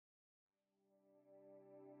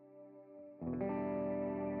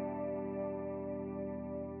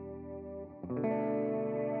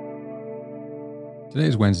Today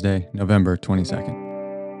is Wednesday, November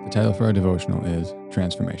 22nd. The title for our devotional is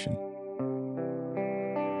Transformation.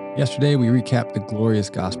 Yesterday, we recapped the glorious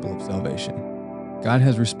gospel of salvation. God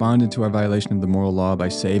has responded to our violation of the moral law by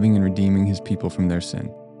saving and redeeming his people from their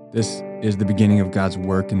sin. This is the beginning of God's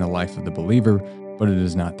work in the life of the believer, but it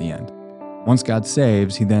is not the end. Once God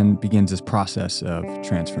saves, he then begins his process of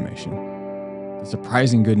transformation. The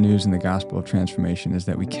surprising good news in the gospel of transformation is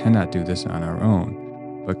that we cannot do this on our own.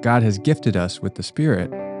 But God has gifted us with the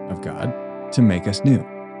Spirit of God to make us new.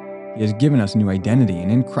 He has given us new identity,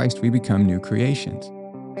 and in Christ we become new creations.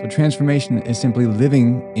 So transformation is simply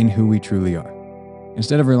living in who we truly are.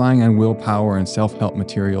 Instead of relying on willpower and self-help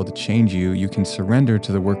material to change you, you can surrender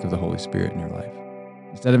to the work of the Holy Spirit in your life.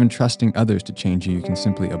 Instead of entrusting others to change you, you can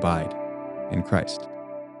simply abide in Christ.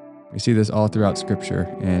 We see this all throughout Scripture.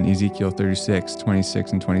 In Ezekiel 36,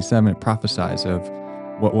 26, and 27, it prophesies of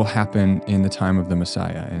what will happen in the time of the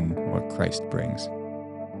Messiah and what Christ brings.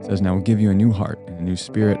 It says, "Now I will give you a new heart, and a new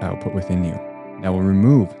spirit I will put within you. And I will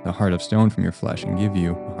remove the heart of stone from your flesh and give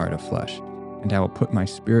you a heart of flesh. And I will put my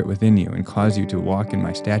spirit within you and cause you to walk in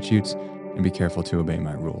my statutes and be careful to obey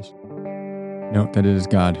my rules." Note that it is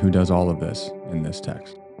God who does all of this in this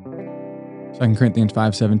text. 2 Corinthians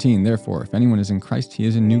 5:17, "Therefore, if anyone is in Christ, he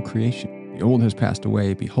is a new creation. The old has passed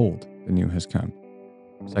away, behold, the new has come."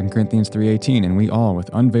 2 Corinthians 3:18, "And we all, with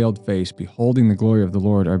unveiled face, beholding the glory of the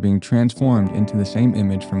Lord, are being transformed into the same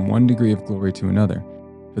image from one degree of glory to another.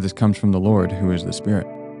 For this comes from the Lord, who is the Spirit."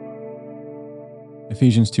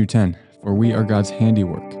 Ephesians 2:10, "For we are God's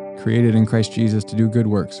handiwork, created in Christ Jesus to do good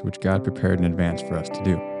works, which God prepared in advance for us to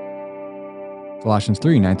do." Colossians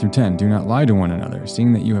 3:9-10, "Do not lie to one another,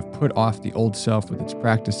 seeing that you have put off the old self with its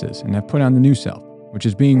practices, and have put on the new self, which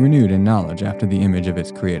is being renewed in knowledge after the image of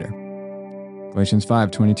its Creator." Galatians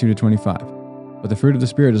 5:22-25, "But the fruit of the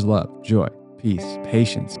Spirit is love, joy, peace,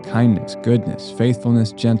 patience, kindness, goodness,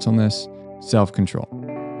 faithfulness, gentleness, self-control.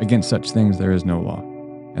 Against such things there is no law.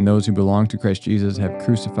 And those who belong to Christ Jesus have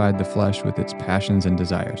crucified the flesh with its passions and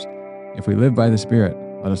desires. If we live by the Spirit,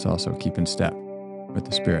 let us also keep in step with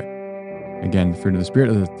the Spirit." Again, the fruit of the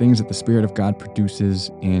Spirit are the things that the Spirit of God produces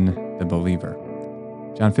in the believer.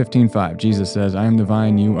 John 15:5, Jesus says, "I am the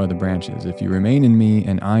vine, you are the branches. If you remain in me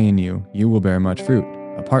and I in you, you will bear much fruit.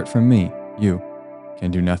 Apart from me, you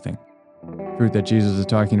can do nothing." Fruit that Jesus is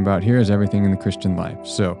talking about here is everything in the Christian life.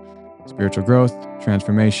 So, spiritual growth,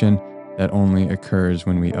 transformation, that only occurs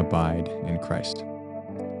when we abide in Christ.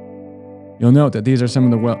 You'll note that these are some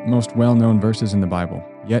of the most well-known verses in the Bible.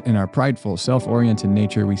 Yet in our prideful, self-oriented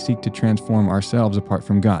nature, we seek to transform ourselves apart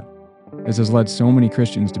from God. This has led so many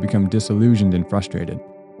Christians to become disillusioned and frustrated.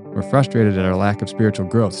 We're frustrated at our lack of spiritual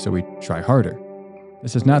growth, so we try harder.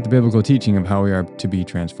 This is not the biblical teaching of how we are to be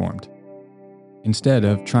transformed. Instead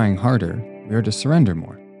of trying harder, we are to surrender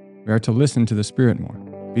more. We are to listen to the Spirit more,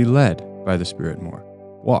 be led by the Spirit more,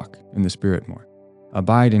 walk in the Spirit more,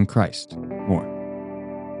 abide in Christ more.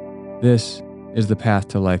 This is the path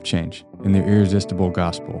to life change in the irresistible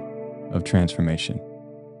gospel of transformation.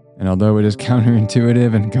 And although it is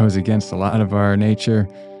counterintuitive and goes against a lot of our nature,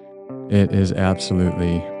 it is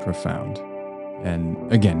absolutely profound. And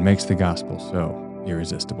again, makes the gospel so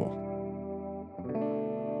irresistible.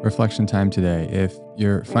 Reflection time today. If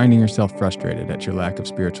you're finding yourself frustrated at your lack of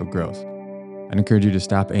spiritual growth, I'd encourage you to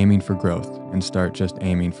stop aiming for growth and start just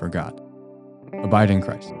aiming for God. Abide in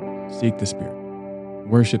Christ. Seek the Spirit.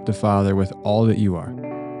 Worship the Father with all that you are.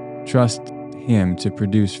 Trust him to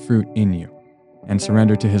produce fruit in you, and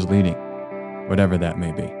surrender to his leading, whatever that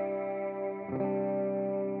may be.